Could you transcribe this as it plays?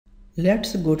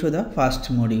Let's go to the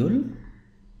first module,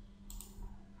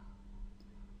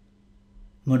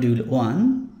 module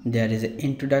 1. There is an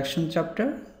introduction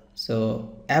chapter.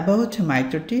 So about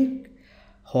MikroTik,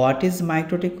 what is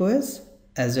MikroTik OS,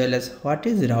 as well as what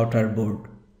is router board.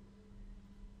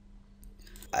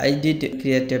 I did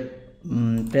create a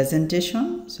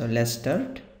presentation, so let's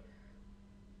start.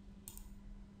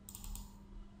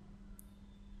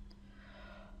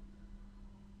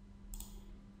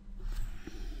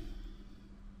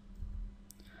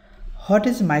 What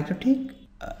is MikroTik?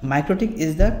 MikroTik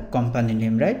is the company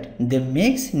name, right? They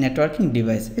makes networking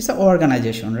device. It's an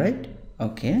organization, right?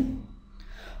 Okay.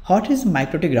 What is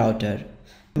MikroTik router?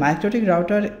 MikroTik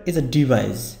router is a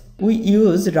device. We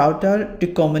use router to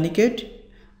communicate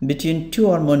between two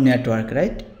or more network,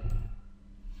 right?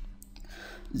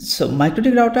 So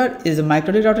MikroTik router is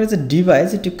a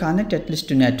device to connect at least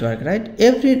to network, right?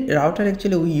 Every router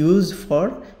actually we use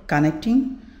for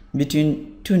connecting between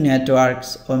two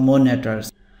networks or more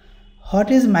networks. What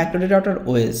is MikroTik router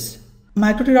OS?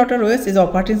 MikroTik router OS is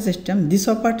operating system. This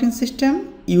operating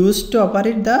system used to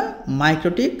operate the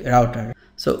MikroTik router.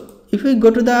 So if we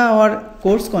go to our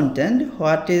course content,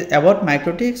 what is about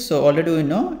MikroTik? So already we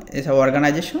know it's our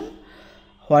organization.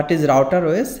 What is router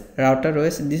OS? Router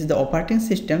OS, this is the operating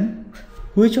system.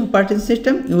 Which operating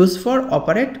system used for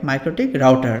operate MikroTik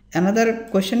router? Another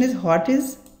question is, what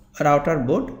is router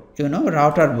board? You know,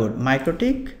 router board,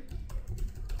 MikroTik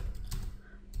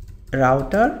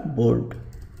router board.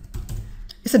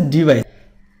 It's a device.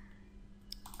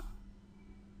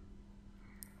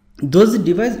 Those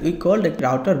device we call the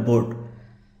router board.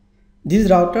 These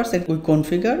routers we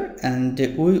configure, and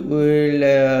we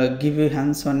will give you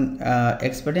hands-on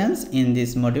experience in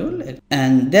this module.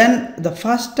 And then the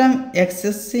first time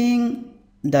accessing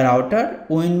the router,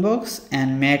 Winbox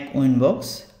and Mac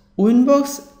Winbox.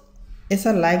 Winbox is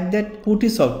a like that putty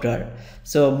software.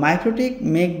 So MikroTik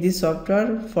make this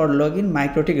software for login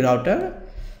MikroTik router.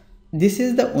 This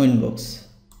is the Winbox,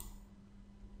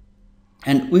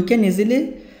 and we can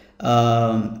easily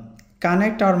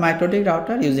connect our MikroTik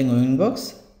router using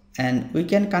Winbox, and we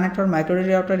can connect our MikroTik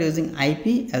router using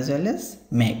IP as well as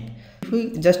Mac. If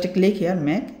we just click here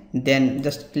Mac, then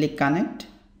just click connect.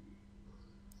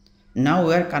 Now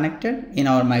we are connected in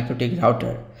our MikroTik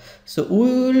router. So we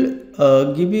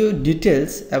will give you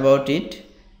details about it,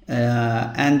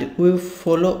 and we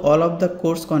follow all of the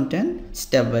course content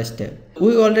step by step.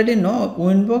 We already know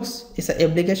Winbox is an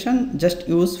application just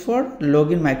used for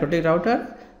login MikroTik router.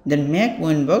 Then Mac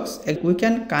Winbox, we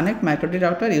can connect MikroTik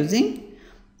router using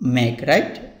Mac,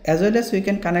 right? As well as we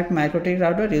can connect MikroTik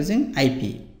router using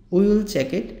IP. We will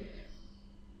check it.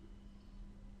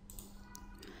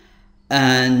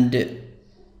 And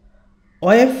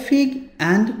OFIG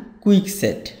and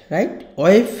QuickSet, right?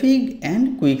 OFIG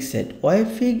and QuickSet.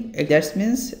 OFIG, that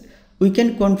means we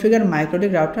can configure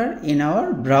MikroTik router in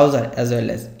our browser as well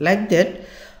as like that.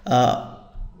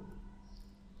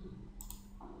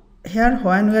 Here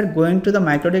when we are going to the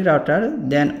MikroTik router,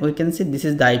 then we can see this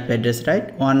is the IP address,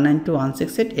 right?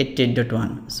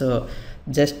 192.168.88.1. So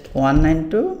just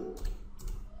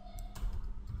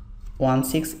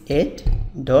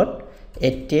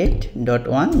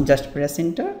 192.168.88.1, just press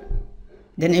enter.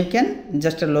 Then you can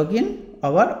just log in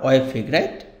our OFIG,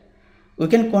 right? We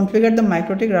can configure the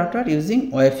MikroTik router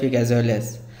using OFIG as well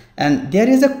as. And there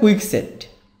is a QuickSet.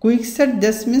 QuickSet,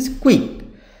 this means quick.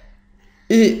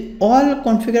 All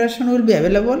configuration will be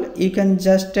available. You can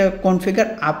just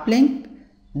configure uplink,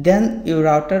 then your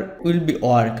router will be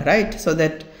work, right? So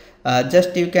that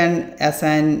just you can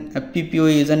assign a PPO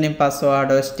username,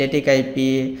 password, or static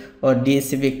IP or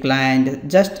DHCP client.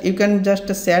 Just you can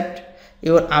just set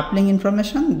your uplink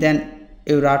information, then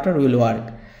your router will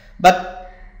work. But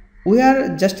we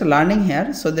are just learning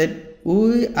here, so that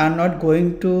we are not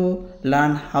going to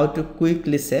learn how to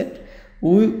quickly set.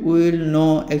 We will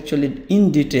know actually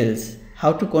in details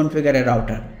how to configure a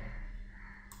router.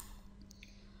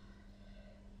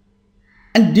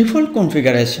 And default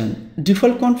configuration,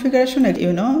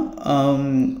 you know,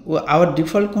 our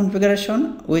default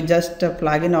configuration, we just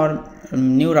plug in our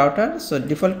new router. So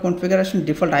default configuration,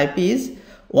 default IP is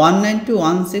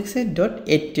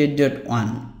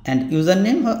 192.168.88.1 and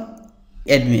username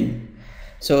admin.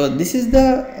 So this is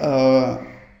the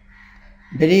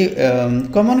very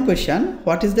common question.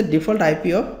 What is the default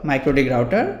IP of MikroTik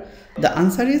router? The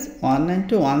answer is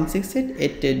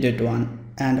 192.168.88.1.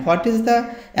 And what is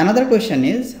the another question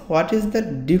is, what is the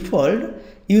default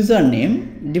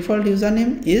username? Default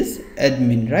username is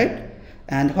admin, right?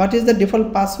 And what is the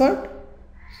default password?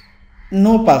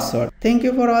 No password. Thank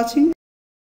you for watching.